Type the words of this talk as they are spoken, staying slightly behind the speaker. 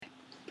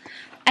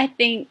I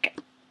think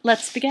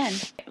let's begin.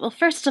 Well,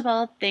 first of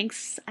all,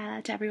 thanks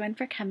to everyone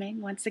for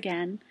coming once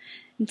again.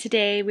 And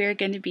today we're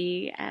going to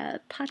be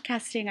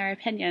podcasting our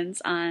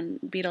opinions on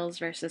Beatles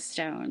versus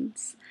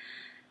Stones.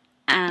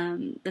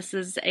 This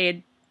is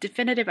a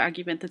definitive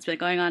argument that's been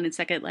going on in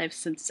Second Life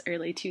since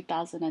early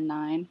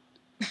 2009.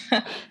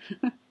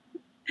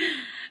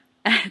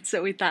 And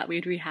so we thought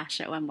we'd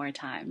rehash it one more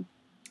time.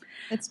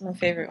 It's my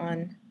favorite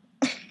one.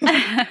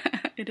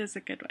 It is a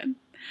good one.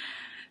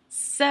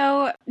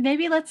 So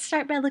maybe let's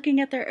start by looking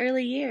at their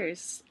early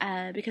years,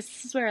 because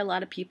this is where a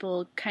lot of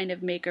people kind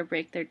of make or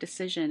break their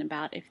decision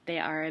about if they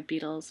are a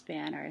Beatles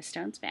fan or a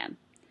Stones fan.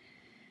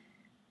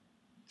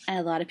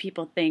 A lot of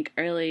people think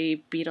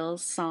early Beatles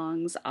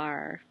songs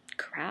are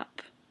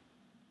crap.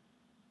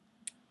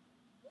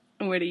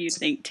 What do you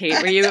think,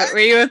 Tate? Were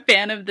you a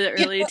fan of the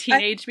early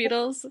teenage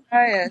Beatles?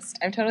 Biased.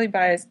 I'm totally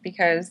biased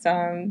because,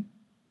 I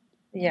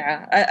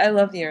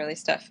love the early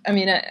stuff. I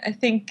mean, I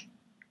think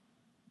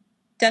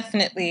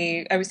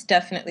I was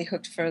definitely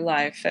hooked for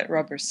life at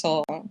Rubber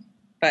Soul,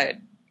 but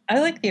I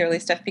like the early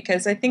stuff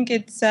because I think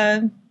it's,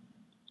 I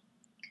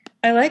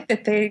like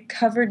that they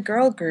covered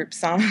girl group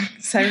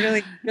songs.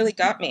 I really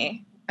got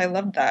me. I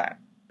loved that.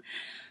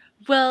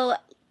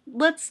 Well,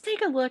 let's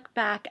take a look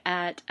back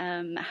at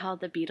how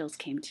the Beatles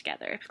came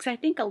together, because I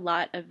think a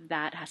lot of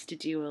that has to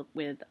do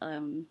with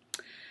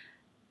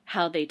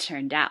how they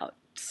turned out.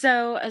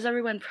 So, as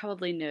everyone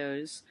probably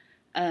knows,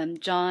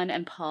 John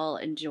and Paul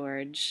and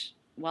George,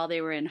 while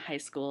they were in high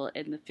school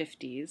in the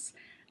 50s,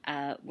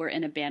 were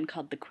in a band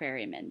called the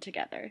Quarrymen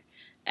together,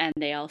 and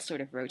they all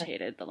sort of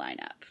rotated the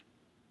lineup.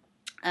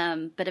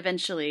 But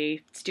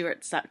eventually,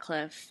 Stuart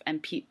Sutcliffe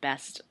and Pete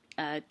Best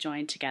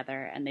joined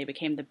together, and they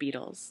became the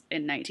Beatles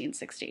in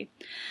 1960.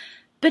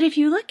 But if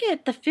you look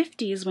at the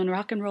 50s, when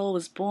rock and roll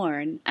was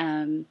born,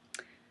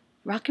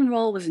 rock and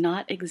roll was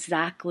not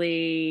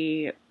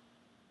exactly,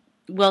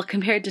 well,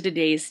 compared to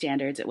today's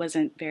standards, it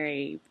wasn't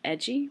very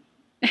edgy.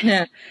 No,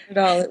 not at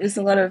all. It was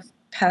a lot of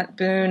Pat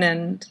Boone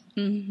and...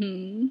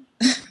 Mm-hmm.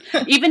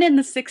 Even in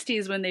the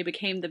 60s when they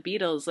became the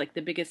Beatles, like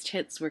the biggest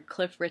hits were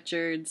Cliff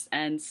Richards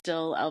and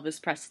still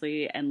Elvis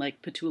Presley and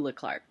like Petula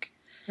Clark.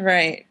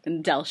 Right.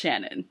 And Del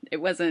Shannon.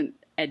 It wasn't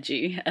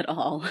edgy at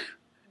all.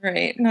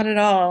 Right, not at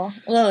all.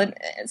 Well, and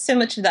so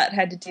much of that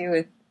had to do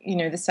with,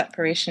 the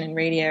separation in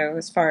radio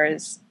as far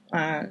as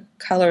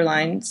color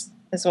lines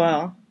as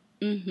well.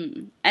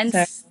 Mm-hmm. And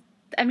so,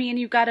 I mean,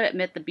 you've got to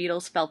admit the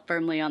Beatles fell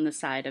firmly on the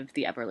side of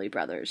the Everly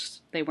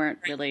Brothers. They weren't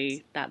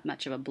really that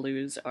much of a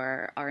blues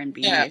or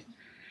R&B. Yeah.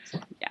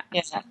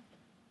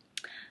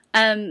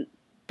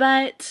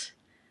 But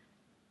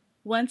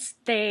once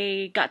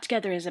they got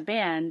together as a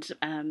band,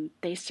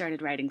 they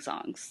started writing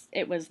songs.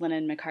 It was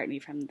Lennon and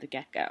McCartney from the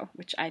get-go,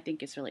 which I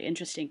think is really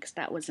interesting because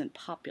that wasn't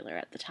popular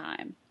at the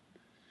time,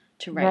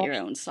 to write your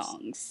own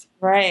songs.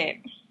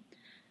 Right.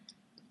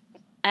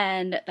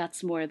 And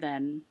that's more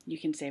than you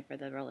can say for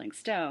the Rolling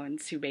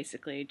Stones, who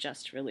basically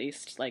just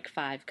released like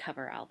 5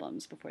 cover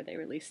albums before they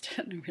released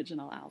an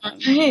original album.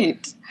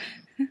 Right.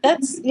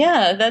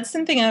 That's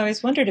something I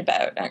always wondered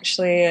about,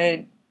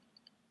 actually.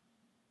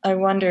 I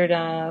wondered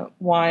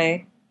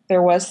why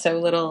there was so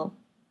little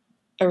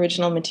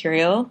original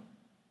material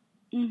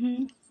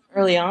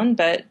early on,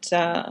 but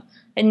I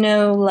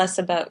know less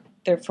about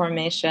their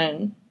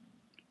formation.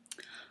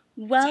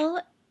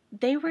 Well,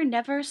 they were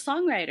never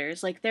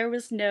songwriters. Like, there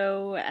was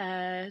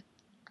no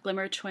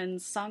Glimmer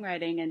Twins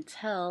songwriting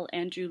until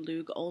Andrew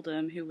Loog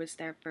Oldham, who was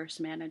their first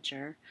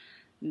manager,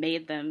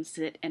 made them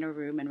sit in a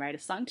room and write a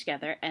song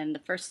together. And the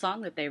first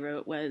song that they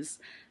wrote was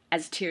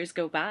As Tears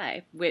Go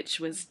By, which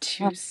was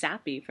too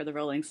sappy for the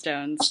Rolling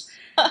Stones.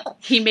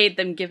 He made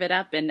them give it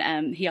up,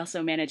 and he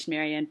also managed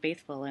Marianne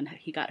Faithfull, and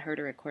he got her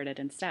to record it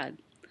instead.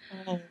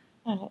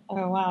 Oh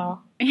wow.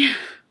 Yeah.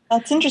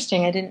 That's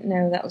interesting. I didn't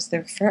know that was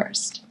their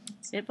first.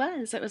 It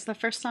was the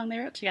first song they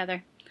wrote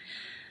together.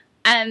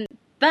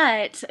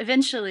 But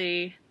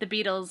eventually the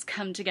Beatles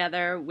come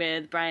together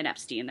with Brian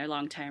Epstein, their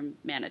longtime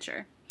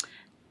manager.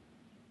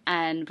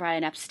 And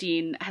Brian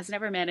Epstein has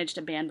never managed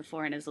a band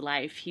before in his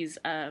life. He's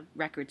a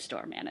record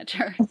store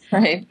manager.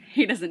 Right.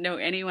 He doesn't know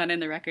anyone in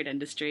the record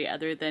industry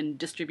other than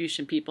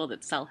distribution people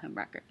that sell him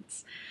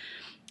records.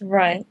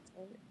 Right.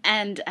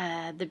 And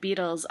the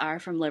Beatles are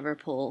from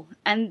Liverpool.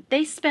 And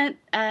they spent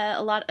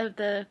a lot of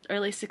the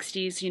early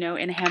 60s,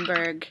 in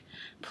Hamburg,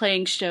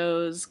 playing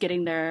shows,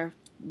 getting their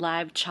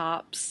live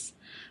chops.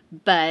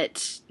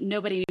 But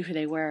nobody knew who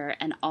they were,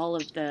 and all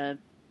of the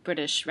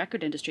British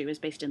record industry was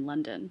based in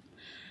London.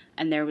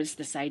 And there was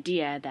this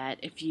idea that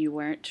if you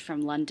weren't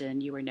from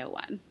London, you were no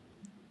one.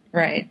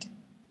 Right.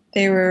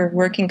 They were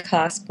working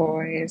class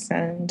boys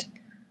and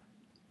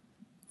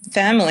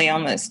family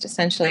almost,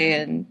 essentially,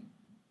 and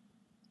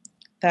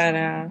that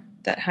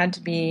had to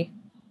be...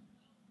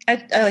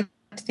 I like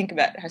to think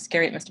about how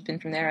scary it must have been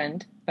from their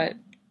end, but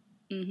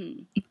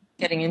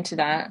getting into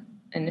that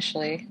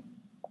initially,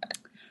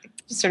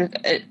 sort of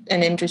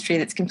an industry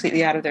that's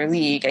completely out of their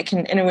league, I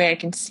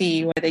can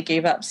see why they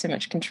gave up so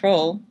much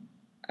control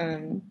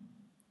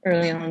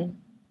early on.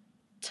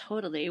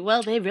 Totally.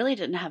 Well, they really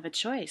didn't have a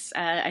choice.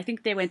 I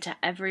think they went to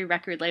every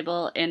record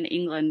label in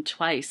England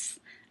twice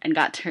and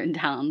got turned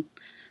down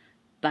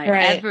by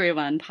Right.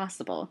 everyone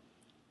possible.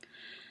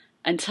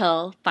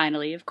 Until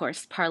finally, of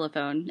course,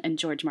 Parlophone and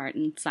George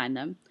Martin signed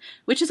them.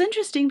 Which is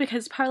interesting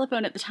because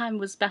Parlophone at the time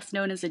was best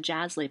known as a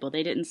jazz label.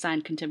 They didn't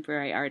sign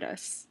contemporary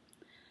artists.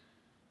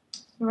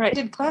 Right.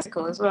 Did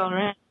classical as well,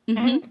 right?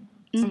 Mm-hmm. Some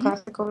Mm-hmm.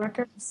 classical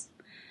records.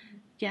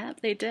 Yeah,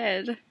 they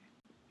did.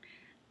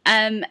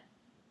 Um,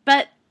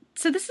 But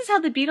so this is how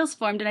the Beatles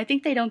formed, and I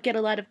think they don't get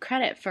a lot of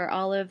credit for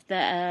all of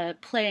the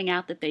playing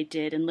out that they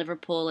did in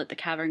Liverpool at the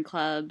Cavern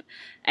Club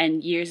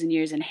and years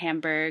in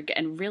Hamburg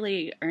and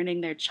really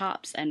earning their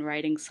chops and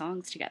writing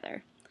songs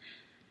together.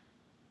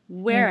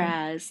 Mm.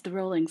 Whereas the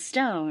Rolling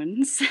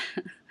Stones,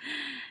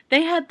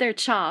 they had their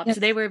chops.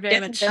 They Yes. were very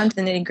Getting down much to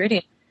the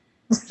nitty-gritty.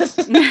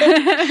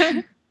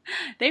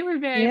 they were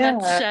very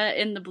much Yeah.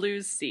 in the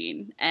blues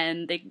scene,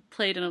 and they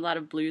played in a lot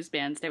of blues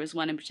bands. There was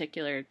one in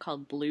particular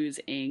called Blues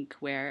Inc.,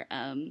 where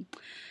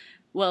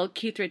well,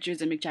 Keith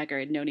Richards and Mick Jagger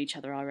had known each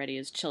other already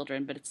as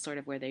children, but it's sort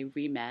of where they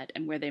re-met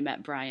and where they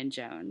met Brian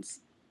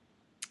Jones.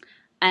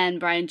 And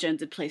Brian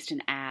Jones had placed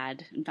an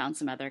ad and found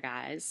some other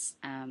guys,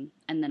 and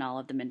then all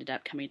of them ended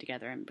up coming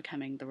together and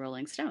becoming the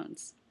Rolling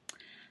Stones.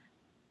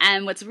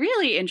 And what's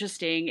really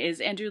interesting is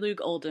Andrew Loog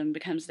Oldham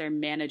becomes their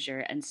manager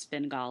and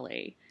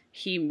Svengali.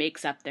 He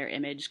makes up their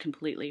image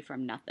completely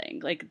from nothing.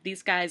 Like,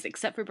 these guys,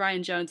 except for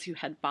Brian Jones, who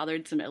had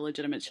fathered some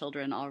illegitimate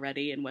children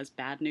already and was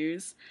bad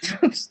news,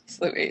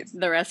 Louise.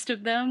 the rest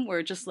of them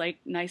were just like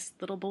nice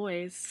little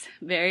boys,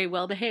 very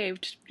well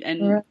behaved.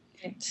 And, Right.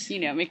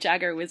 Mick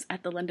Jagger was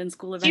at the London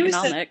School of He was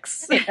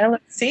Economics. at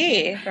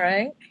LSE,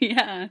 right?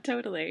 Yeah,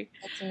 totally.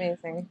 That's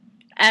amazing.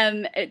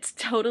 It's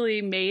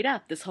totally made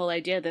up, this whole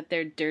idea that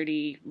they're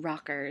dirty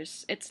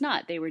rockers. It's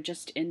not. They were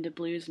just into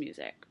blues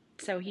music.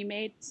 So he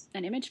made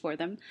an image for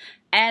them,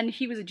 and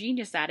he was a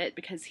genius at it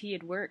because he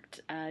had worked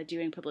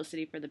doing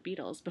publicity for the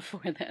Beatles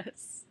before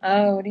this.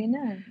 Oh, what do you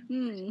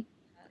know?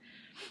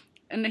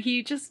 And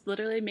he just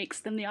literally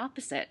makes them the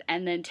opposite,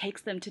 and then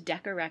takes them to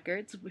Decca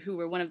Records, who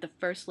were one of the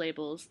first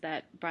labels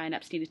that Brian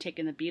Epstein had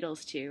taken the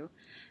Beatles to.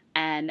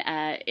 And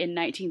in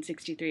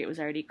 1963, it was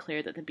already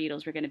clear that the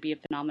Beatles were going to be a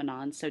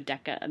phenomenon, so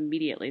Decca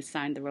immediately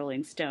signed the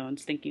Rolling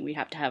Stones, thinking we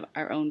have to have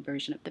our own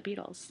version of the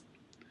Beatles.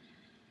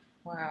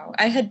 Wow.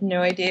 I had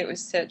no idea it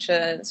was such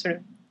a sort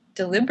of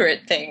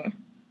deliberate thing.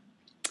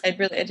 I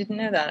didn't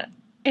know that.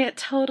 It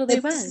totally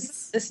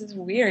was. This is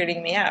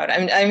weirding me out.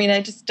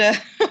 I just, No.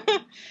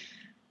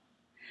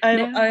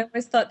 I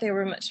always thought they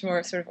were a much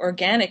more sort of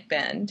organic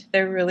band.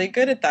 They're really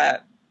good at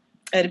that,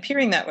 at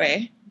appearing that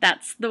way.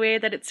 That's the way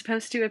that it's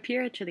supposed to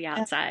appear to the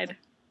outside.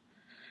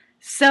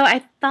 So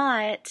I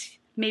thought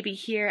maybe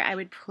here I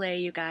would play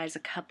you guys a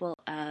couple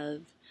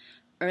of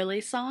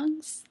early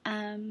songs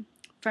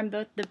from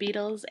both the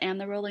Beatles and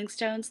the Rolling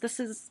Stones. This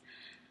is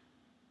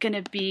going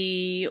to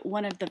be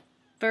one of the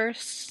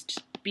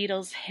first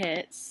Beatles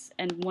hits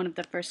and one of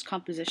the first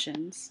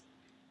compositions.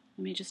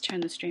 Let me just turn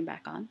the stream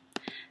back on.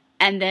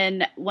 And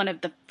then one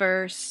of the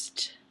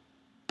first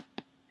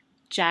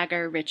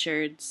Jagger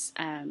Richards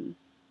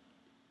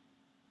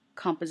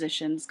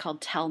compositions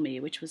called Tell Me,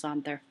 which was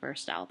on their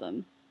first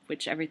album,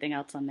 which everything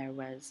else on there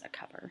was a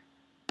cover.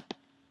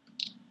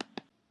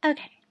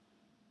 Okay.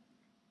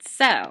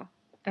 So,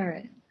 all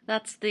right.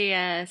 That's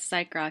the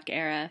psych rock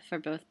era for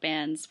both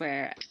bands,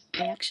 where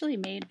they actually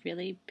made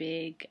really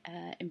big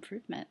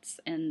improvements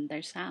in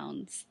their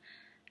sounds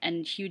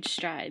and huge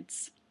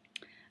strides.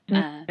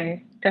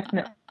 Okay,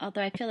 definitely.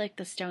 Although I feel like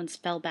the Stones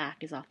fell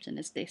back as often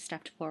as they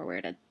stepped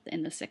forward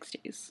in the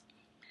 60s.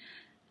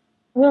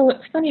 Well,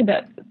 what's funny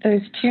about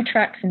those two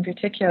tracks in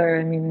particular,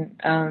 I mean,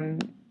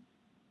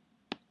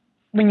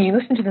 when you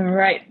listen to them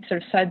right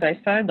sort of side by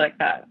side like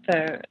that,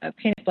 the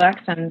Painted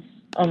Black sounds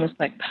almost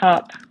like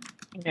pop,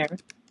 you know.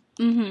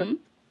 Mm-hmm.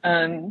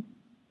 So,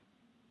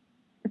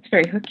 it's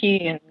very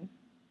hooky, and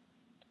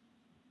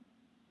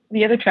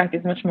the other track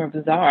is much more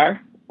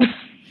bizarre.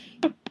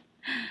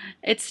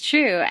 It's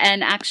true,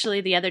 and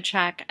actually the other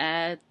track,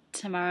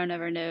 Tomorrow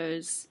Never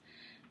Knows,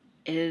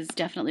 is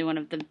definitely one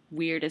of the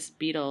weirdest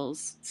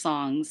Beatles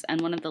songs and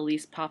one of the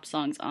least pop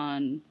songs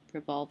on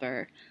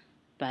Revolver,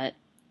 but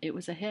it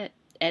was a hit.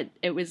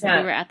 It was, yeah.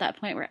 We were at that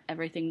point where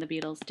everything the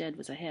Beatles did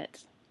was a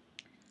hit.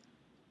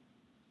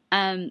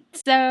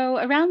 So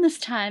around this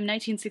time,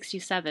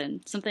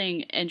 1967,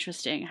 something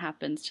interesting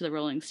happens to the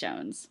Rolling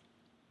Stones,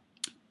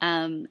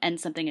 and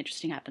something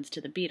interesting happens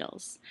to the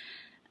Beatles.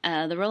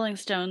 The Rolling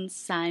Stones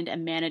signed a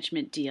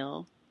management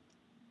deal.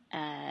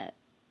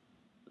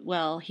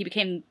 He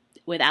became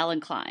with Alan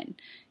Klein.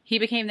 He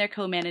became their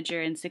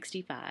co-manager in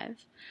 65,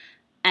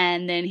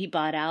 and then he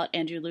bought out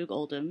Andrew Loog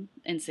Oldham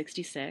in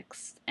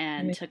 66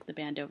 and took the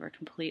band over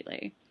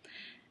completely.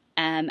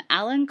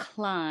 Alan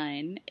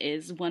Klein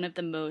is one of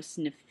the most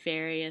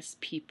nefarious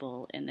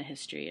people in the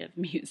history of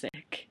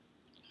music.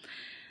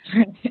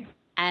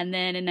 And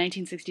then in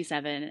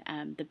 1967,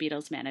 the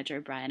Beatles manager,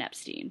 Brian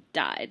Epstein,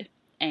 died,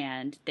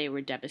 and they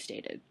were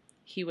devastated.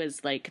 He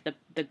was like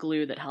the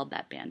glue that held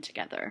that band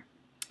together.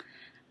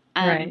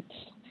 Right.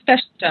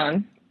 Especially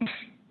John.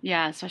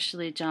 Yeah,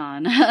 especially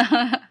John.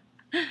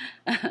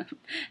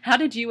 How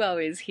did you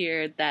always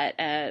hear that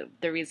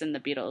the reason the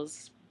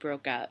Beatles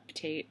broke up,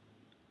 Tate?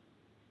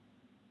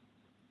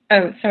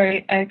 Oh,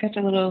 sorry, I got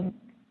a little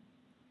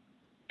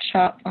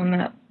chop on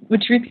that.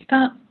 Would you repeat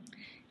that?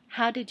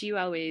 How did you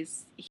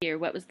always hear?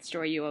 What was the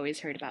story you always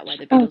heard about why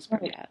the Oh, Beatles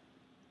broke right. up?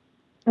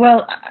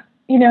 Well,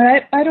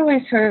 I'd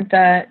always heard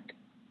that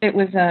it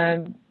was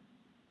an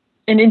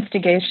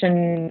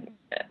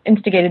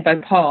instigated by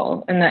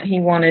Paul, and that he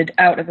wanted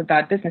out of a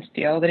bad business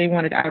deal, that he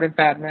wanted out of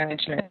bad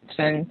management,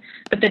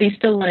 but that he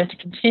still wanted to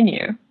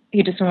continue.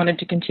 He just wanted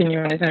to continue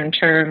on his own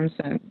terms,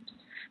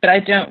 but I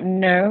don't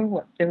know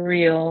what the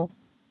real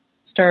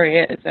story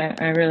is.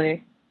 I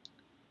really,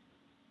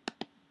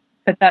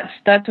 but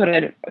that's what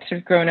I'd sort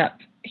of grown up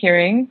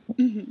hearing,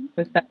 Mm-hmm.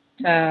 was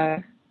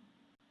that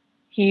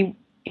he,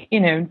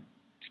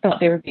 thought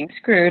they were being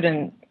screwed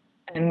and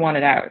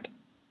wanted out.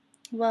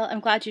 Well, I'm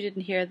glad you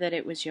didn't hear that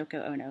it was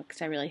Yoko Ono,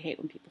 because I really hate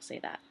when people say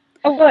that.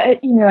 Oh,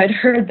 well, I'd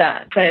heard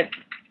that, but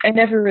I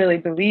never really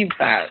believed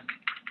that.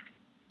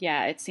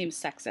 Yeah, it seems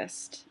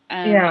sexist.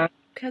 Yeah.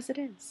 Because it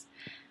is.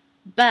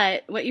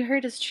 But what you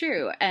heard is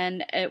true,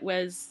 and it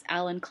was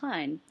Alan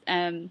Klein.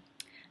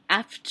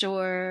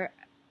 After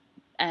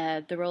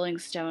the Rolling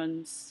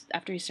Stones,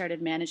 after he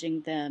started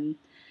managing them,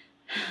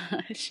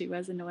 she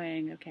was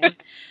annoying, okay.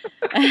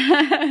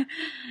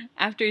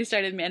 After he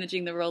started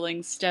managing the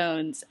Rolling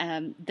Stones,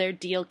 their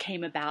deal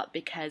came about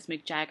because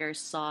Mick Jagger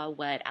saw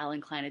what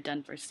Alan Klein had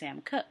done for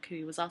Sam Cooke, who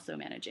he was also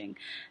managing,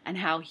 and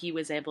how he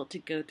was able to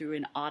go through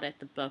and audit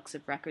the books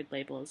of record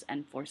labels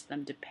and force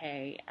them to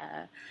pay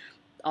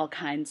all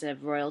kinds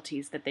of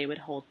royalties that they would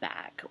hold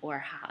back or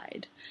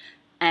hide.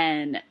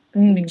 And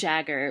Mick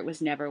Jagger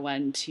was never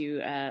one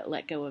to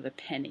let go of a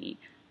penny.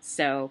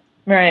 So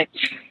Right.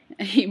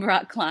 he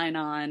brought Klein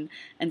on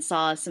and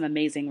saw some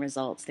amazing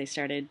results. They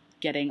started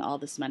getting all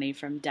this money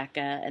from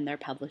Decca and their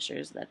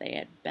publishers that they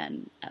had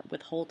been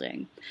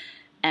withholding.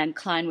 And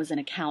Klein was an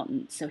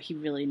accountant, so he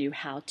really knew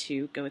how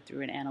to go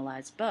through and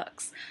analyze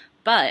books.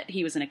 But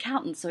he was an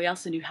accountant, so he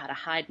also knew how to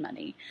hide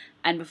money.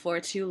 And before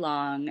too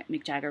long,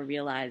 Mick Jagger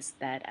realized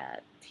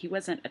that he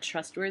wasn't a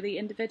trustworthy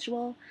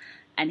individual,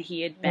 and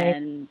he had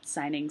been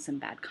signing some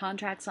bad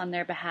contracts on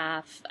their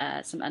behalf,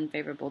 some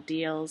unfavorable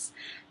deals,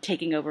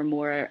 taking over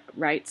more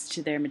rights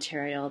to their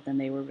material than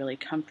they were really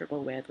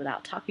comfortable with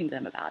without talking to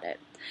them about it.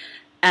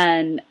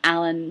 And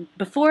Alan,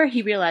 before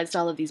he realized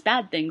all of these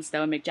bad things,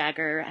 though, Mick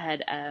Jagger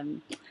had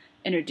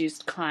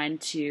introduced Klein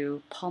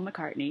to Paul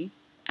McCartney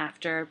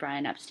after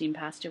Brian Epstein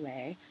passed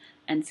away,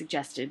 and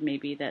suggested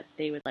maybe that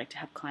they would like to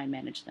have Klein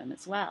manage them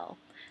as well,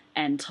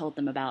 and told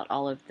them about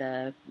all of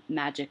the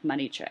magic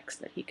money tricks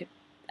that he could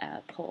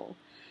pull.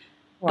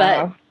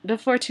 Wow. But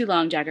before too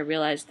long, Jagger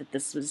realized that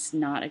this was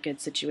not a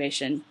good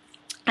situation.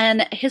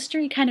 And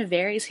history kind of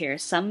varies here.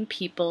 Some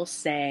people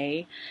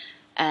say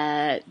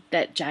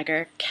that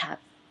Jagger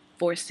kept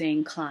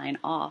forcing Klein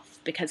off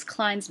because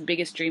Klein's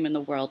biggest dream in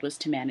the world was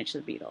to manage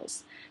the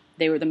Beatles.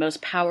 They were the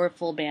most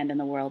powerful band in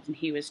the world, and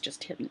he was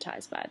just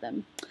hypnotized by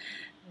them.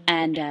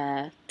 And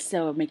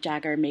so Mick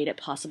Jagger made it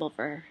possible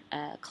for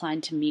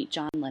Klein to meet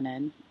John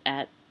Lennon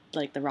at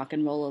like the Rock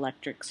and Roll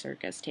Electric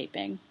Circus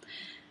taping.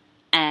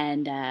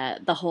 And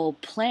the whole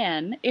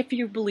plan, if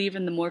you believe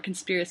in the more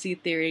conspiracy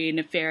theory,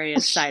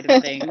 nefarious side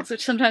of things,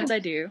 which sometimes I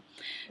do,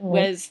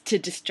 was to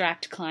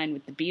distract Klein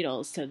with the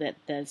Beatles so that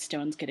the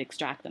Stones could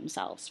extract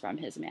themselves from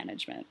his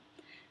management.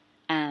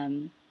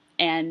 And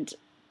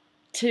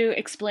to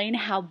explain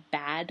how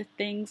bad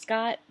things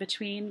got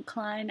between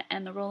Klein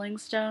and the Rolling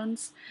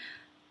Stones,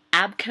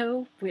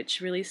 ABKCO,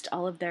 which released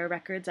all of their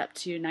records up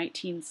to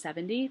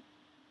 1970,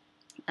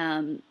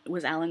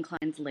 was Alan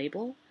Klein's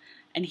label,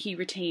 and he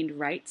retained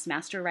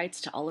master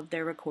rights to all of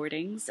their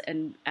recordings.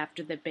 And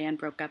after the band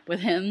broke up with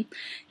him,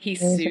 he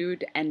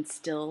sued and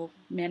still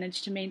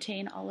managed to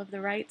maintain all of the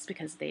rights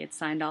because they had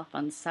signed off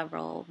on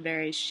several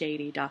very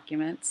shady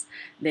documents.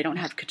 They don't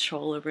have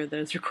control over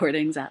those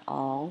recordings at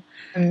all.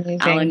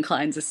 Amazing. Alan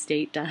Klein's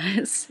estate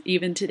does,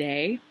 even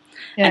today.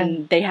 Yeah.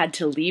 And they had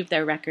to leave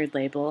their record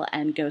label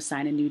and go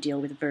sign a new deal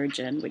with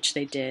Virgin, which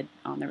they did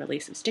on the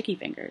release of Sticky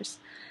Fingers,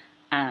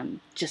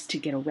 just to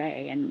get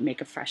away and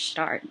make a fresh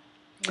start.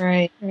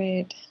 Right.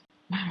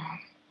 Wow.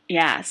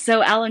 Yeah,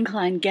 so Alan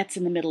Klein gets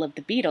in the middle of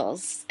the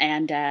Beatles,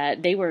 and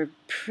they were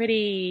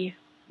pretty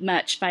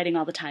much fighting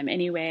all the time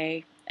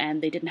anyway,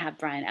 and they didn't have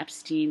Brian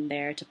Epstein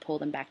there to pull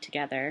them back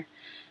together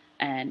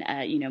and,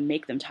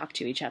 make them talk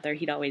to each other.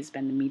 He'd always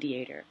been the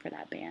mediator for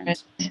that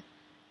band. Right.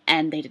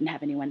 And they didn't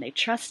have anyone they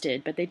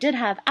trusted, but they did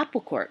have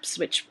Apple Corps,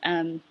 which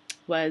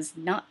was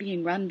not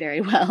being run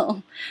very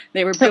well.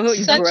 They were both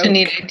Such broke. a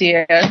neat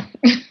idea.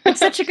 It's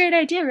such a great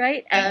idea,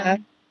 right? Yeah.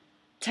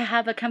 To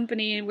have a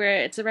company where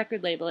it's a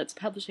record label, it's a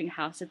publishing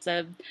house, it's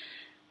a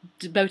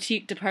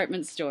boutique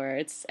department store,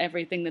 it's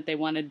everything that they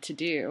wanted to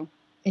do.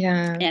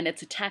 Yeah. And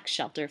it's a tax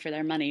shelter for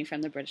their money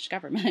from the British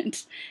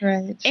government.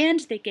 Right.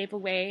 And they gave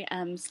away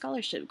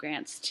scholarship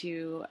grants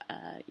to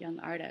young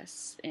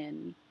artists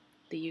in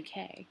the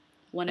UK,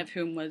 one of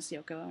whom was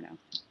Yoko Ono.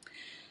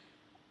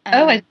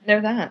 Oh, I didn't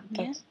know that.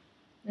 Yeah.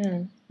 Mm.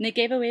 And they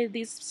gave away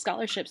these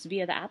scholarships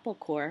via the Apple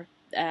Corps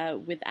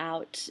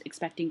without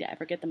expecting to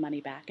ever get the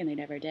money back, and they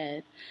never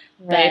did.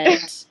 Right.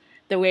 But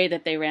the way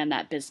that they ran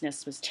that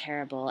business was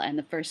terrible, and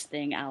the first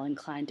thing Alan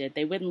Klein did,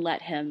 they wouldn't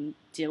let him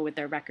deal with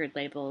their record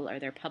label or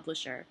their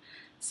publisher,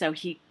 so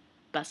he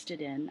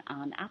busted in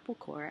on Apple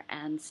Corps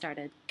and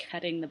started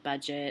cutting the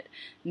budget,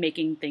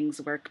 making things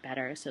work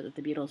better so that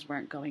the Beatles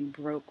weren't going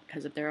broke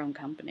because of their own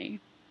company.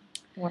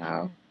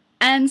 Wow.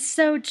 And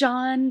so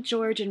John,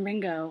 George, and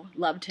Ringo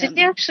loved him. Did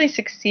he actually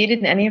succeed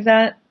in any of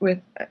that with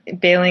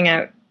bailing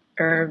out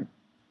or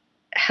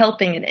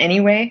helping in any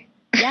way?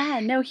 Yeah,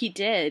 no, he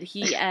did.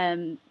 He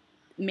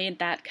made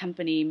that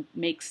company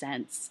make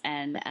sense,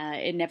 and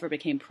it never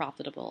became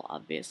profitable,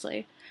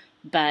 obviously.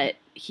 But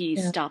he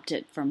stopped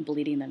it from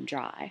bleeding them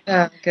dry.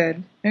 Oh,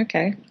 good.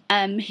 Okay.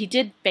 He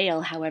did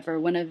fail, however.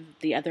 One of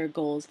the other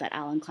goals that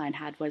Alan Klein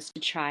had was to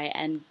try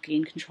and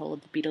gain control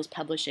of the Beatles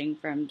publishing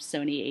from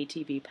Sony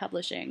ATV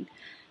Publishing.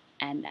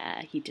 And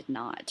he did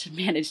not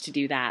manage to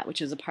do that,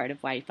 which is a part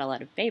of why he fell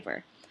out of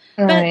favor.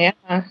 But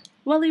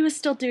while he was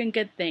still doing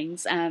good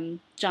things,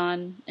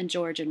 John and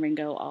George and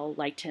Ringo all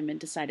liked him and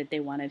decided they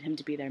wanted him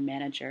to be their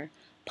manager.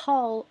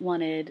 Paul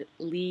wanted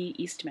Lee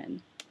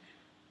Eastman.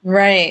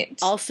 Right.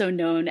 Also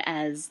known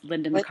as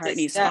Linda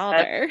McCartney's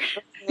father.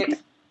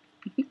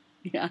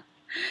 Yeah.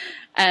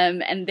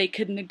 And they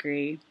couldn't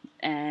agree.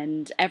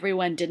 And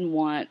everyone didn't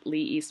want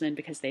Lee Eastman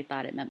because they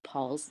thought it meant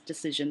Paul's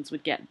decisions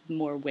would get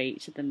more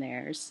weight than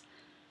theirs.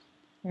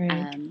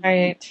 Right.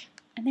 Right.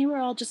 And they were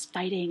all just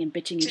fighting and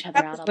bitching each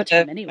other out all the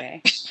time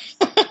anyway.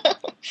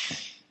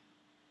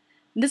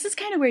 This is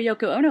kind of where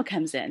Yoko Ono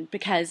comes in,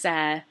 because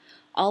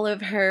all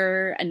of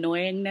her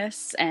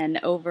annoyingness and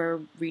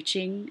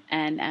overreaching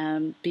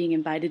and being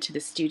invited to the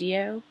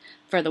studio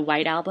for the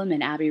White Album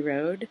in Abbey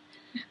Road,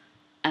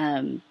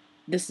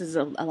 this is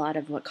a lot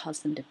of what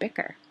caused them to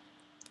bicker.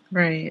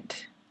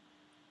 Right.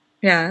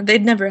 Yeah,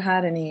 they'd never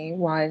had any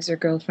wives or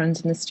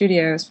girlfriends in the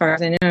studio, as far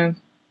as I know.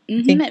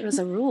 It was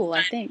a rule,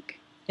 I think.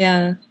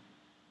 Yeah.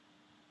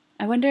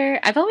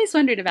 I've always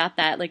wondered about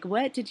that. Like,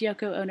 what did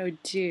Yoko Ono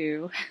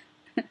do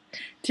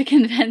to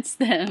convince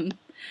them?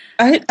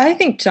 I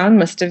think John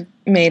must have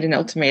made an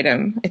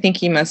ultimatum. I think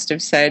he must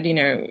have said,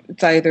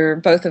 it's either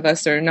both of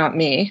us or not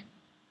me,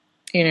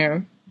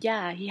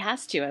 Yeah, he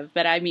has to have.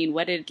 But I mean,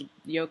 what did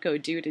Yoko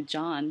do to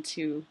John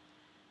to...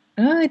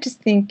 I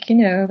just think,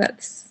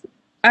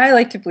 I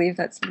like to believe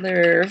that's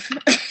nerve.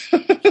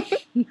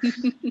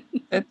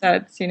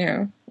 That's,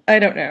 I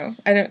don't know.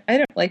 I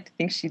don't like to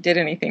think she did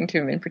anything to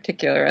him in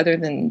particular, other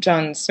than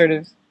John's sort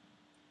of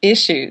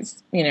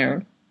issues,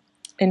 inherent.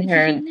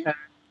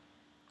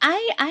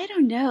 I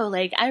don't know.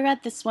 Like, I read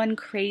this one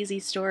crazy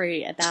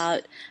story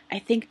about, I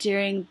think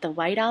during the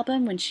White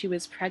Album when she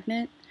was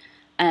pregnant,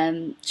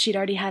 she'd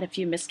already had a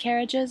few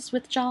miscarriages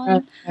with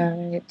John.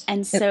 Right.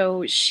 And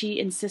so she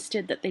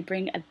insisted that they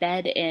bring a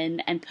bed in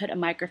and put a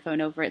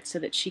microphone over it so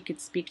that she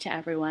could speak to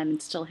everyone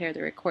and still hear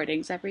the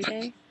recordings every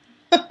day.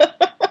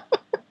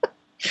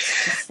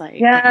 It's just like...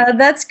 Yeah,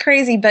 that's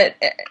crazy. But,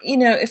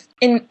 if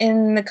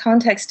in the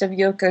context of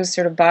Yoko's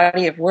sort of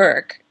body of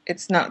work,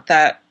 it's not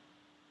that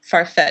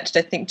far-fetched.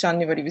 I think John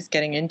knew what he was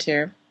getting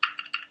into.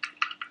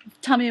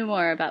 Tell me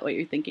more about what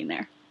you're thinking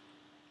there.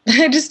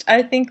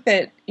 I think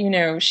that,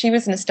 she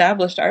was an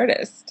established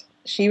artist.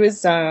 She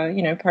was,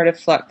 part of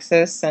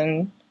Fluxus,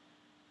 and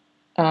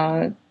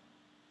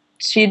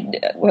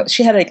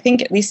she had, I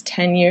think, at least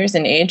 10 years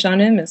in age on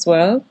him as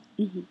well.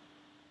 Mm-hmm.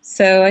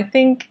 So I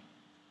think,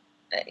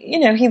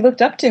 he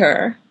looked up to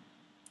her.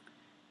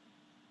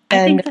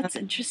 I think that's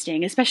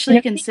interesting,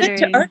 especially considering...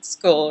 He went to art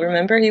school,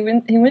 remember? He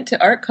went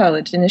to art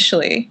college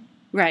initially.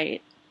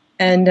 Right.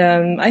 And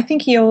I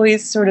think he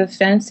always sort of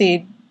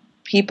fancied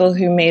people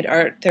who made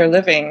art their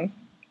living.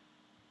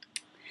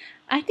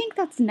 I think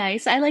that's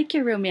nice. I like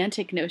your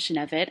romantic notion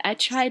of it. I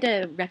try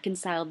to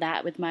reconcile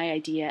that with my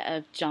idea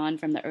of John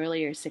from the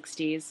earlier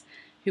 60s,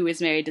 who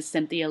was married to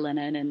Cynthia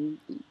Lennon and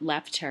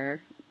left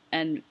her,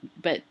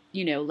 but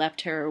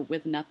left her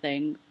with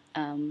nothing.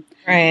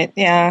 Right,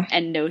 yeah.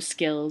 And no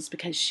skills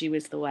because she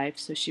was the wife,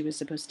 so she was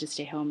supposed to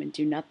stay home and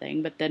do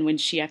nothing. But then when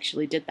she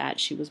actually did that,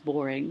 she was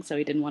boring, so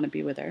he didn't want to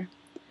be with her.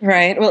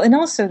 Right. Well, and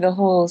also the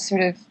whole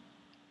sort of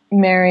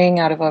marrying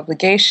out of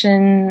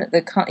obligation,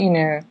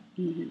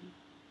 mm-hmm.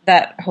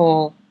 that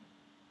whole...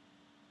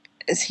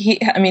 He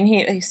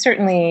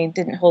certainly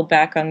didn't hold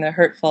back on the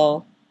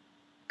hurtful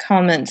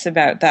comments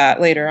about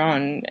that later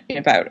on,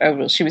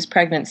 about, she was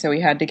pregnant, so we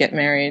had to get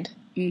married,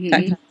 mm-hmm. that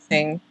kind of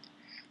thing.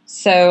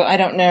 So, I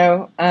don't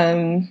know.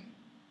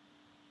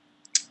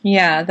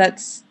 Yeah,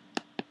 that's...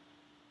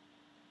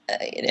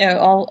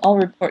 all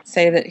reports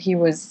say that he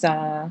was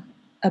a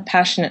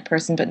passionate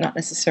person, but not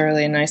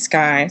necessarily a nice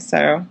guy,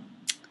 so...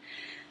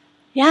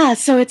 Yeah,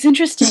 so it's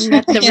interesting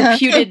that the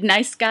reputed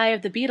nice guy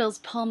of the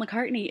Beatles, Paul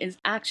McCartney, is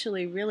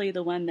actually really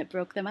the one that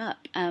broke them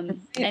up.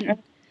 And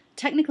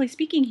technically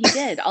speaking, he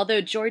did,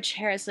 although George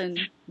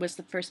Harrison was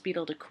the first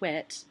Beatle to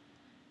quit.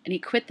 And he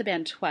quit the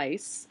band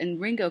twice,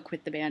 and Ringo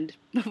quit the band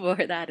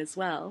before that as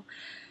well.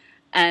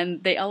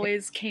 And they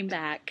always came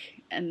back,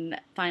 and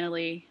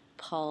finally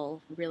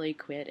Paul really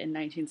quit in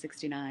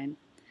 1969.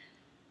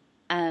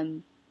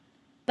 Um,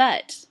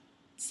 but,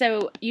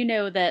 so you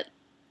know that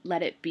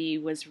Let It Be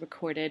was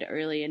recorded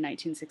early in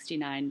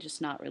 1969,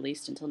 just not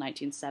released until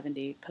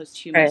 1970,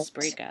 posthumous Right.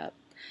 breakup.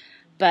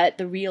 But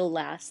the real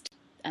last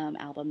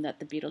album that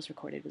the Beatles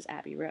recorded was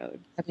Abbey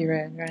Road. Abbey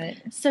Road,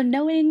 right. So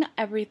knowing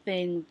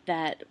everything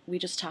that we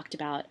just talked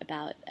about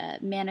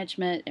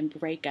management and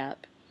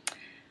breakup,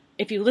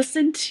 if you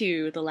listen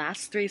to the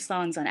last 3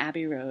 songs on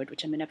Abbey Road,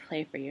 which I'm going to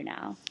play for you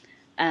now,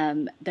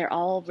 they're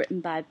all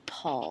written by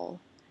Paul,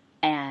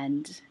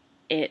 and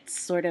it's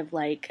sort of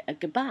like a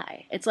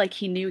goodbye. It's like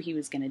he knew he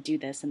was going to do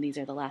this, and these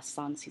are the last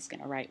songs he's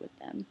going to write with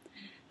them.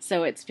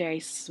 So it's very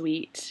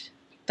sweet.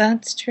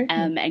 That's true.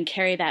 And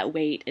Carry That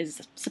Weight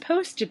is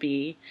supposed to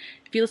be,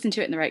 if you listen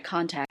to it in the right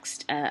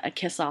context, a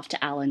kiss off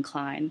to Alan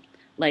Klein.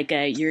 Like,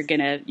 you're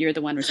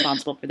the one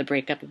responsible for the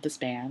breakup of this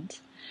band.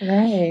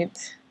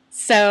 Right.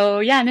 So,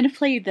 yeah, I'm going to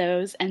play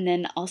those. And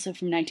then also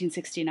from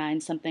 1969,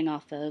 something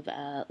off of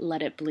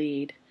Let It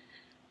Bleed.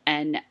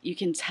 And you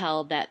can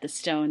tell that the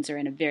Stones are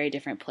in a very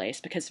different place,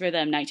 because for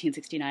them,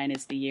 1969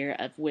 is the year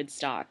of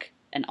Woodstock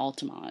and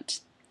Altamont.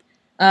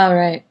 Oh,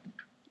 right.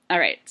 All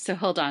right, so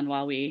hold on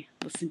while we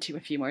listen to a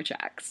few more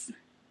tracks.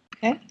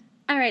 Okay.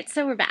 All right,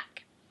 so we're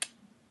back.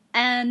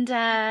 And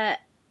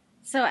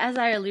so as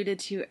I alluded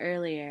to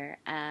earlier,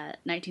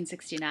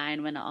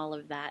 1969, when all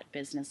of that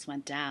business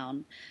went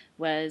down,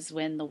 was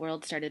when the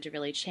world started to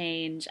really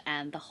change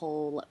and the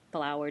whole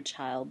flower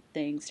child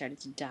thing started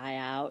to die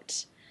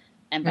out.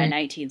 And by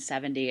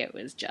 1970, it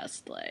was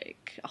just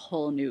like a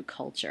whole new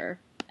culture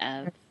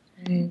of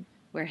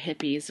where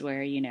hippies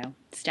were,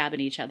 stabbing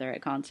each other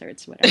at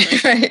concerts,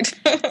 whatever. Right.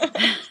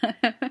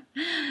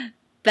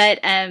 But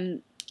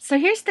so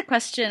here's the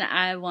question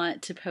I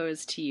want to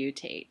pose to you,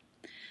 Tate.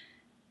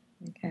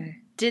 Okay.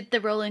 Did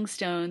the Rolling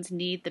Stones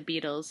need the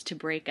Beatles to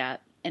break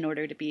up in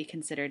order to be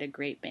considered a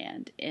great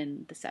band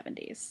in the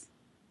 70s?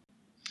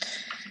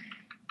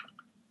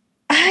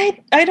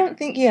 I don't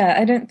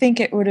think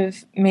it would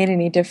have made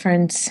any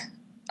difference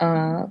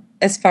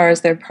as far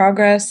as their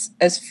progress,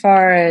 as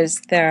far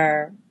as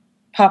their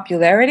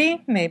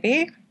popularity,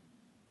 maybe,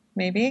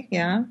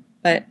 yeah,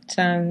 but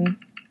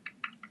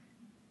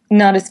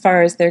not as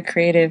far as their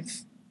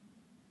creative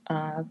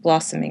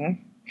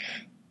blossoming.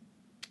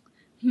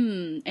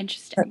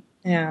 Interesting.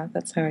 But, yeah,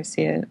 that's how I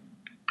see it.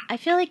 I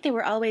feel like they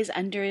were always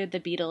under the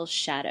Beatles'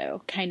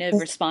 shadow, kind of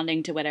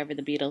responding to whatever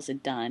the Beatles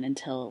had done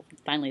until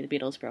finally the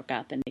Beatles broke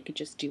up and they could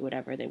just do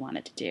whatever they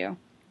wanted to do.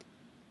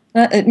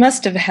 It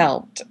must have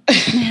helped.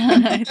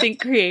 I think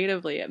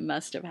creatively it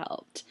must have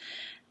helped.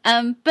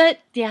 But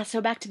yeah,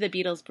 so back to the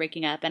Beatles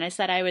breaking up, and I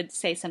said I would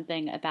say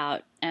something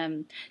about,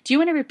 do you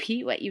want to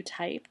repeat what you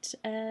typed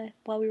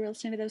while we were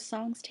listening to those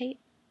songs, Tate?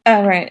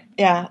 Oh, right,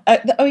 yeah.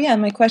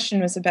 My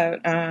question was about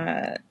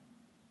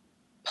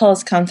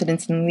Paul's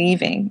confidence in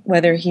leaving,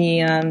 whether he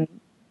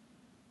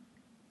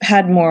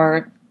had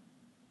more,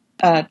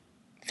 felt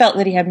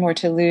that he had more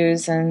to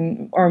lose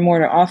or more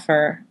to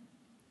offer,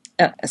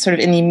 sort of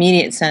in the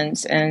immediate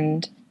sense,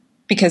 and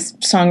because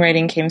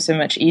songwriting came so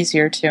much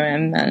easier to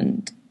him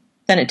than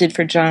it did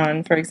for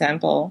John, for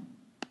example.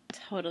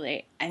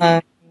 Totally.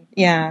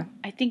 Yeah.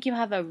 I think you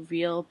have a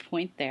real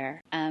point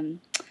there.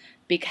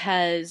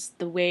 Because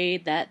the way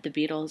that the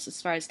Beatles,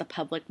 as far as the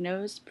public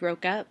knows,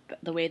 broke up,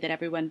 the way that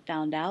everyone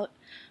found out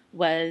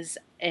was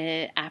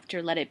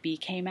after Let It Be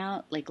came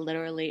out, like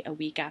literally a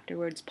week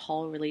afterwards,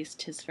 Paul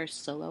released his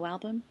first solo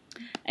album.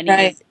 And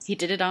he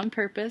did it on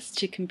purpose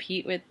to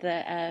compete with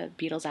the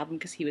Beatles album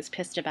because he was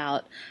pissed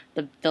about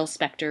the Phil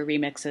Spector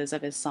remixes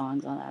of his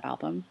songs on that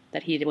album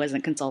that he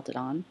wasn't consulted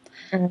on,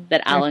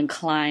 that Alan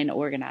Klein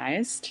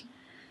organized.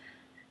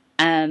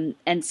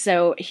 And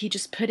so he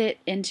just put it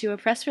into a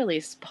press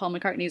release. Paul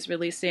McCartney's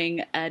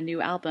releasing a new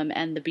album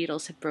and the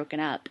Beatles have broken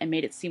up, and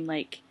made it seem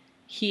like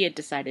he had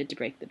decided to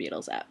break the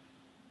Beatles up.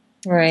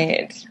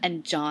 Right.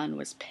 And John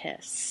was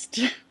pissed.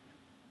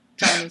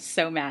 John was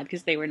so mad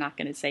because they were not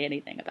going to say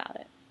anything about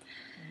it.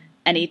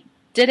 And he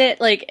did it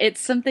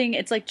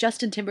it's like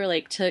Justin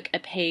Timberlake took a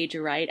page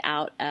right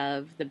out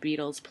of the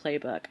Beatles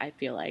playbook, I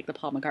feel like, the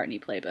Paul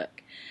McCartney playbook.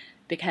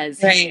 Because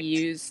he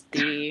used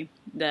the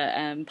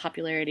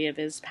popularity of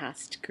his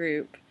past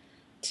group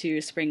to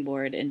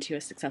springboard into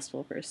a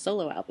successful first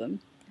solo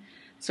album.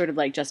 Sort of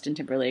like Justin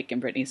Timberlake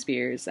and Britney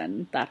Spears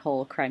and that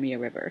whole Crimea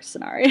River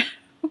scenario.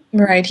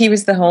 Right, he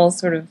was the whole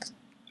sort of,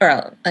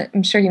 well,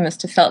 I'm sure he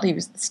must have felt he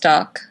was the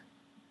stock,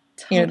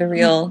 the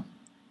real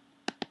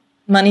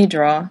money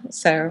draw,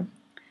 so...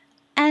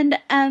 And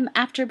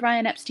after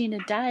Brian Epstein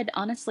had died,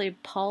 honestly,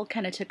 Paul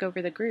kind of took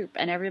over the group,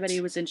 and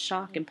everybody was in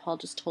shock, and Paul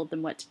just told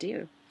them what to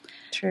do.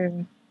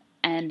 True.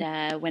 And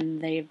when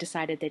they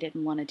decided they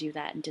didn't want to do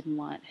that and didn't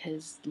want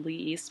his Lee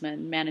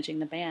Eastman managing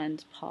the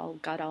band, Paul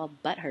got all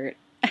butthurt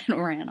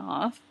and ran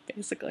off,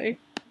 basically.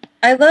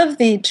 I love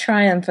the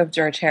triumph of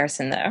George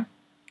Harrison, though.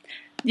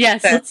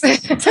 Yes,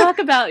 let's talk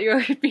about your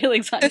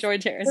feelings on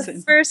George Harrison.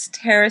 The first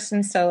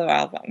Harrison solo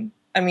album.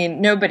 I mean,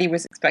 nobody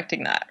was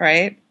expecting that,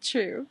 right?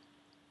 True.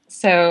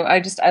 So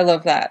I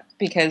love that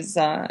because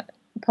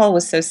Paul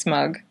was so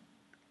smug,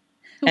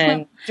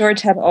 and Well,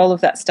 George had all of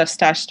that stuff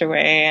stashed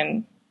away,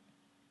 and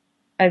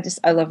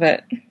I love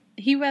it.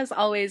 he was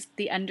always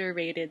the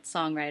underrated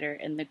songwriter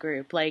in the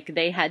group. Like,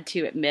 they had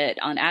to admit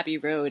on Abbey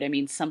Road, I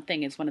mean,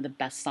 Something is one of the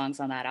best songs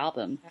on that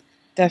album.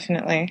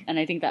 Definitely. And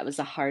I think that was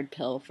a hard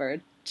pill for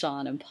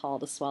John and Paul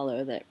to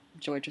swallow, that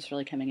George was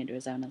really coming into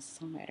his own as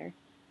a songwriter.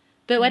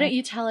 But why don't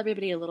you tell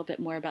everybody a little bit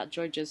more about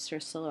George's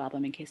first solo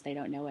album in case they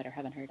don't know it or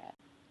haven't heard it?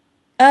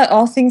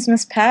 All Things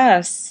Must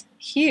Pass.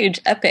 Huge,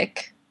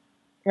 epic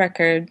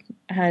record.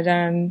 Had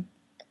a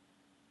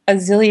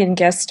zillion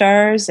guest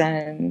stars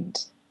and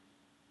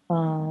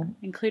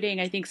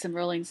Including, I think, some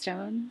Rolling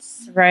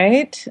Stones.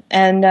 right.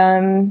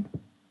 And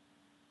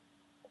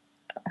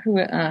who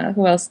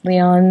else?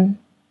 Leon.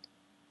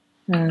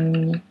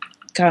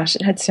 Gosh,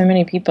 it had so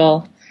many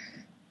people.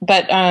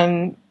 But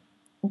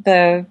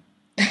the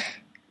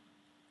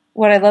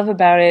what I love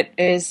about it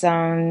is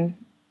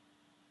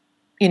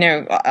you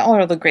know,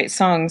 all of the great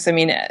songs. I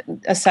mean,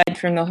 aside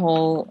from the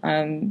whole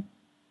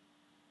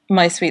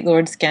My Sweet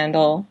Lord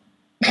scandal.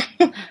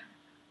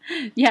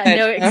 Yeah, But,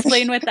 no,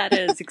 explain what that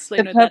is.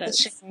 Explain the what that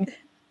is. publishing.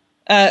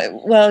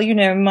 Well, you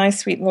know, My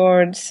Sweet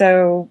Lord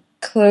so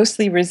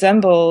closely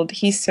resembled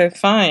He's So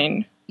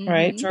Fine,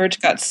 right? Mm-hmm. George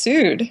got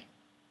sued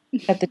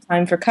at the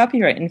time for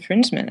copyright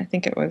infringement, I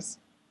think it was.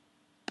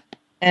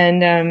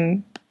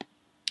 And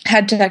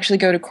had to actually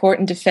go to court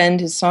and defend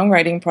his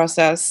songwriting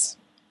process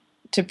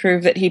to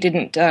prove that he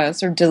didn't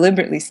sort of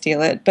deliberately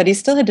steal it, but he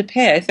still had to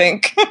pay, I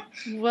think.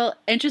 Well,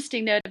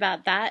 interesting note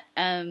about that.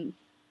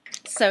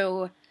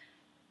 So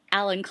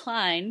Alan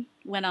Klein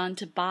went on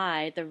to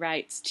buy the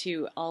rights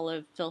to all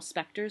of Phil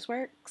Spector's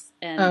works,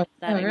 and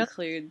that really?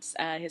 includes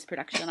his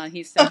production on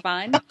He's So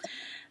Fine.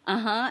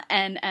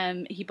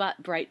 And he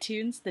bought Bright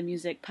Tunes, the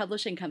music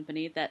publishing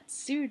company that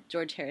sued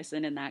George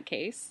Harrison in that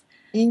case.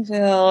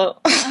 Evil.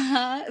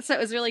 So it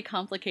was really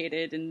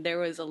complicated, and there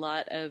was a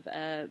lot of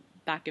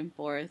back and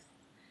forth.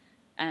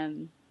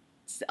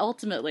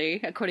 Ultimately,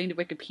 according to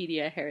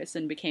Wikipedia,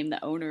 Harrison became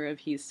the owner of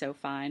He's So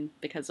Fine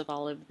because of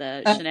all of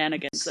the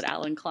shenanigans that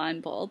Alan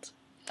Klein pulled.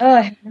 Oh,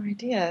 I have no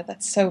idea.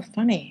 That's so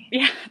funny.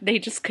 Yeah, they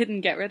just couldn't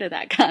get rid of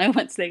that guy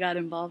once they got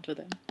involved with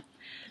him.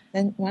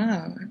 And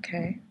wow,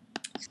 okay.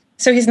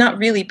 So he's not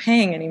really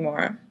paying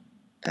anymore.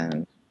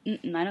 I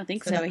don't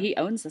think so. He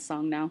owns the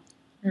song now.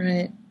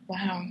 Right.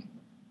 Wow.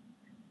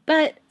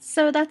 But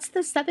so that's the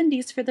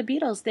 70s for the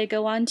Beatles. They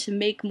go on to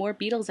make more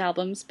Beatles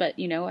albums, but,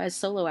 you know, as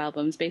solo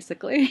albums,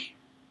 basically.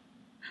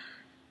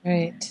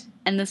 Right.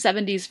 And the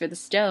 70s for the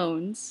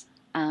Stones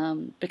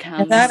becomes...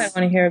 Now that I want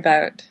to hear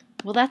about.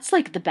 Well, that's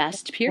like the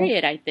best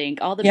period, I think.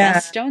 All the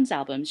best Stones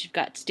albums. You've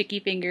got Sticky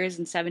Fingers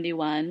in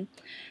 71.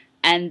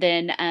 And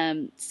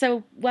then,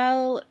 so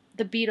while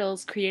the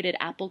Beatles created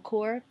Apple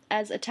Corps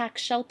as a tax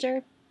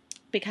shelter,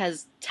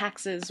 because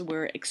taxes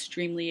were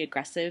extremely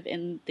aggressive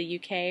in the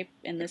UK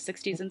in the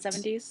 60s and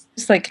 70s.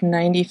 It's like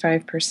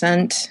 95%.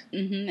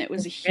 Mm-hmm, it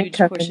was a huge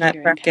in portion that of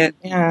your bracket.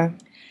 income.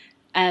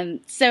 Yeah.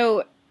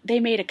 So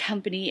they made a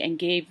company and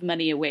gave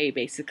money away,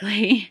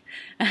 basically.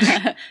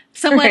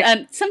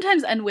 Somewhat,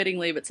 sometimes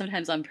unwittingly, but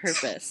sometimes on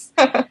purpose.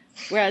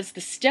 Whereas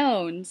the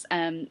Stones,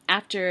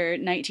 after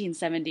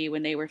 1970,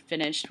 when they were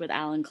finished with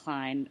Alan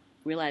Klein,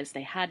 realized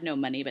they had no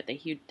money, but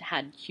they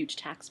had huge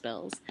tax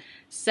bills.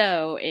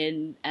 So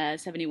in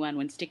 71,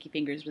 when Sticky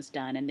Fingers was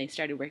done and they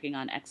started working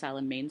on Exile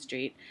on Main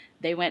Street,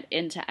 they went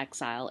into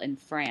exile in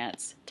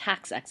France,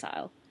 tax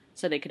exile,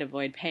 so they could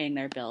avoid paying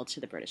their bill to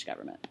the British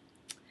government.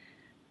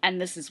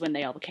 And this is when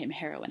they all became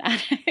heroin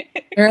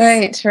addicts.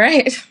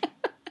 Right.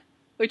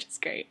 Which is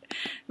great.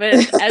 But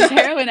as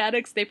heroin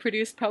addicts, they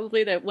produced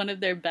probably one of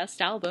their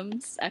best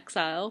albums,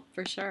 Exile,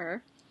 for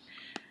sure.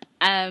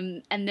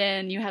 And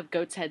then you have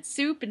Goat's Head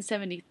Soup in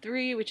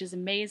 73, which is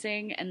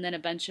amazing, and then a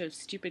bunch of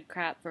stupid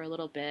crap for a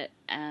little bit,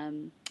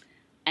 and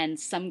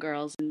Some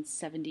Girls in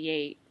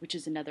 78, which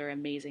is another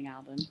amazing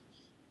album.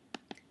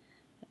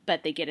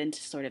 But they get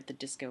into sort of the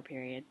disco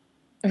period.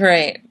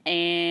 Right.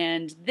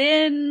 And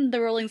then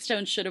the Rolling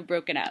Stones should have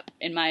broken up,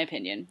 in my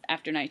opinion,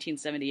 after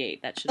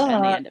 1978. That should have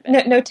been the end of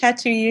it. No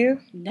Tattoo You?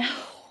 No,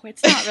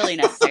 it's not really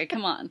necessary.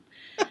 Come on.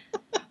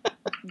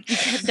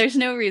 There's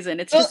no reason.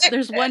 It's just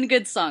there's one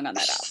good song on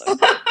that album.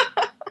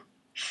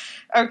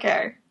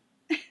 Okay.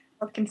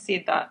 I'll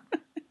concede that.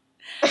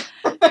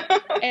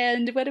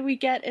 And what do we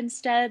get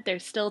instead? They're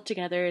still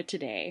together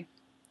today,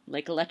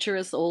 like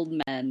lecherous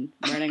old men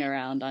running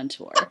around on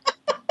tour.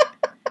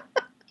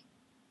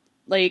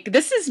 Like,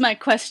 this is my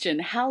question.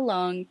 How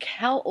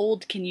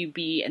old can you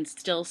be and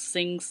still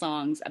sing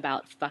songs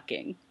about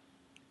fucking?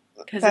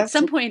 Because at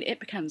some point it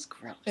becomes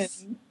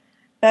gross.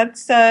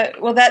 That's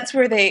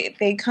where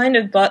they kind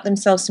of bought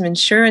themselves some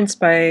insurance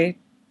by,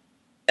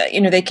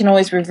 they can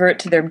always revert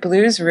to their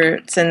blues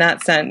roots in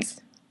that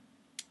sense.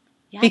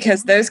 Yeah,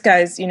 because those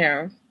guys,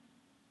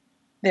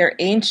 they're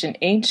ancient.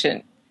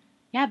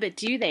 Yeah, but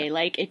do they?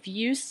 Like, if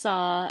you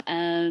saw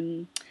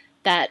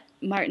that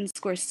Martin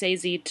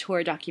Scorsese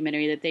tour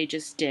documentary that they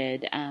just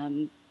did,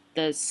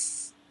 the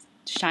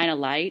Shine a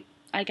Light,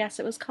 I guess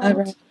it was called.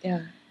 Right.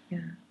 Yeah.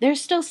 They're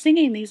still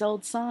singing these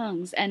old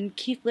songs, and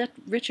Keith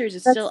Richards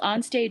is still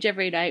on stage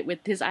every night with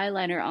his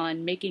eyeliner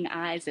on, making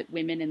eyes at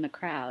women in the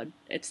crowd.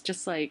 It's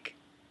just like...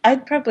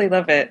 I'd probably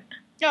love it.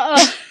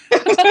 Oh.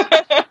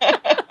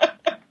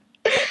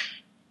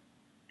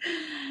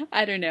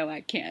 I don't know.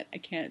 I can't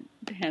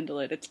handle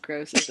it. It's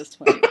gross at this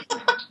point.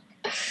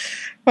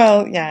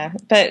 Well, yeah,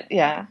 but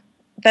yeah,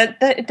 that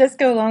it does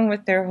go along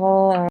with their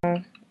whole,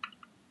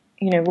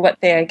 what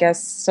they, I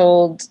guess,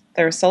 sold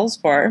their souls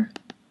for.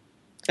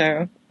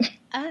 So.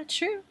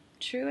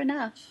 True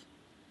enough.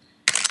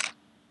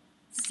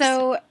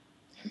 So,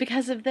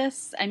 because of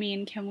this, I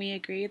mean, can we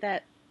agree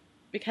that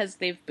because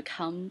they've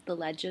become the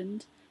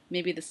legend,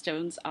 maybe the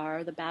Stones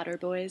are the badder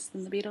boys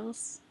than the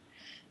Beatles?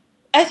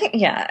 I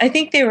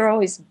think they were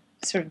always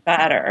sort of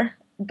badder,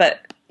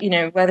 but,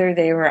 whether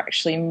they were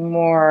actually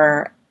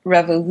more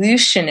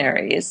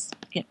revolutionary is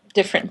a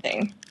different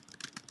thing,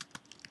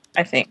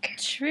 I think.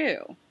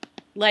 True.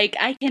 Like,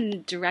 I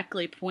can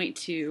directly point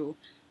to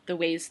the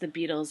ways the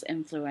Beatles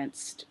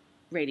influenced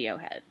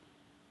Radiohead.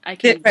 I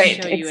can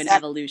show you an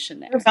evolution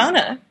there.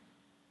 Nirvana.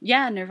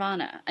 Yeah,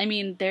 Nirvana. I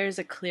mean, there's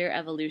a clear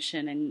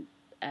evolution, and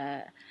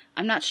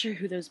I'm not sure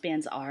who those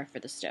bands are for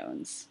the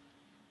Stones.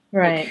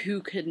 Right. Like,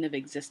 who couldn't have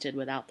existed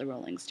without the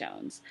Rolling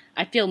Stones?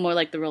 I feel more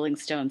like the Rolling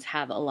Stones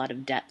have a lot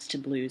of depths to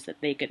blues that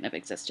they couldn't have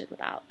existed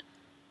without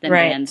than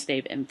bands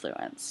they've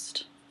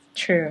influenced.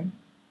 True.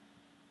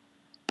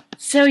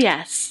 So,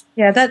 yes.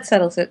 Yeah, that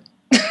settles it.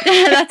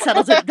 That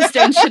settles it. The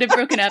Stones should have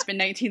broken up in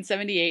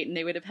 1978, and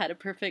they would have had a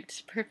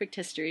perfect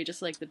history,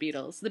 just like the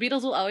Beatles. The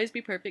Beatles will always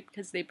be perfect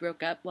because they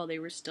broke up while they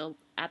were still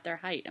at their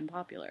height and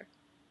popular.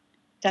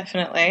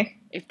 Definitely.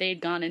 If they had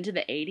gone into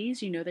the 80s,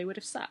 they would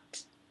have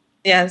sucked.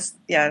 Yes.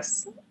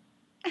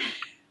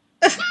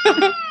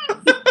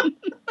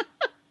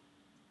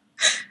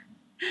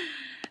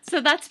 So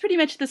that's pretty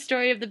much the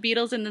story of the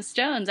Beatles and the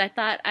Stones. I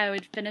thought I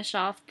would finish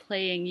off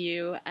playing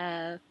you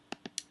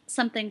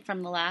something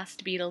from the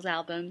last Beatles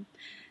album,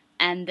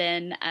 and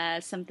then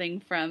something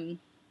from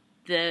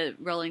the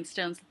Rolling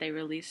Stones that they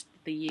released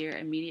the year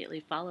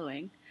immediately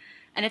following.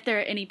 And if there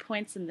are any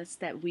points in this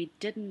that we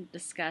didn't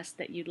discuss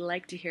that you'd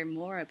like to hear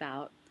more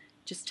about,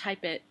 just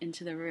type it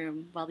into the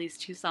room while these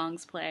two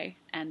songs play,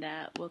 and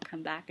we'll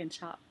come back and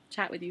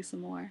chat with you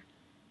some more.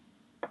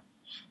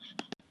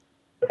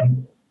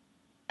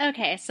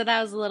 Okay, so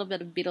that was a little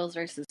bit of Beatles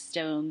versus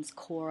Stones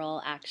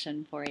choral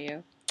action for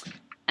you.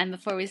 And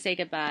before we say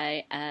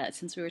goodbye,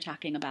 since we were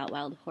talking about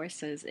wild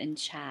horses in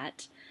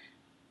chat,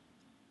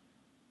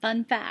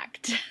 fun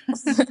fact.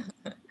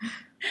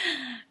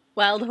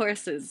 Wild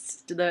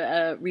horses,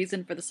 the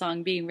reason for the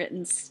song being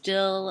written,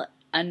 still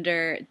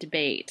under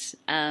debate.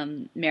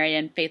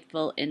 Marianne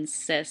Faithfull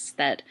insists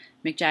that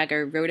Mick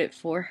Jagger wrote it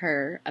for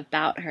her,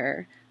 about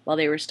her, while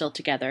they were still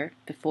together,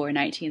 before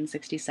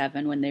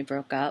 1967 when they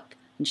broke up,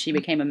 and she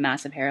became a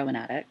massive heroin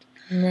addict.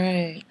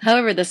 Right.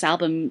 However, this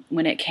album,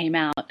 when it came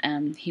out,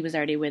 he was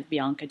already with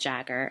Bianca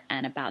Jagger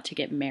and about to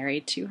get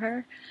married to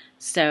her.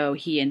 So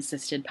he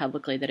insisted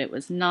publicly that it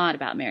was not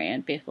about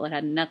Marianne Faithfull. It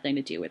had nothing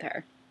to do with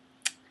her.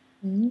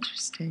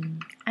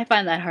 Interesting. I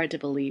find that hard to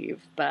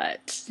believe,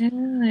 but... Yeah,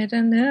 I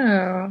don't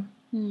know.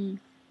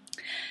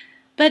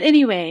 But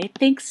anyway,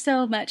 thanks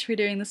so much for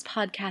doing this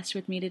podcast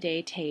with me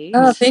today, Tate.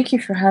 Oh, thank you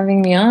for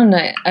having me on.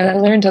 I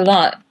learned a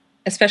lot,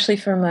 especially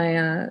from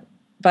my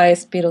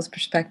biased Beatles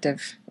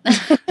perspective.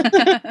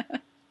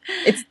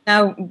 It's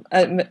now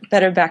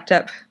better backed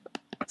up,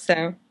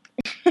 so...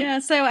 Yeah,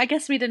 so I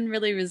guess we didn't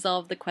really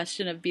resolve the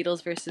question of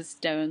Beatles versus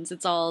Stones.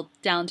 It's all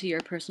down to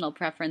your personal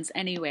preference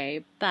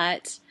anyway,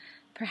 but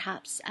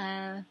perhaps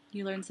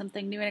you learned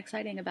something new and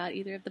exciting about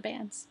either of the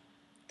bands.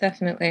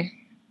 Definitely.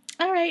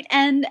 All right,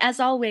 and as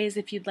always,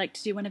 if you'd like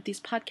to do one of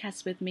these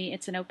podcasts with me,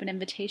 it's an open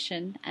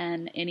invitation,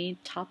 and any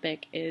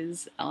topic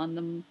is on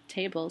the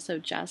table, so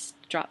just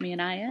drop me an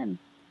IM.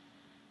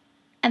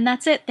 And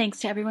that's it. Thanks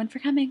to everyone for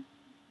coming.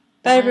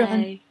 Bye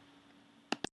everyone.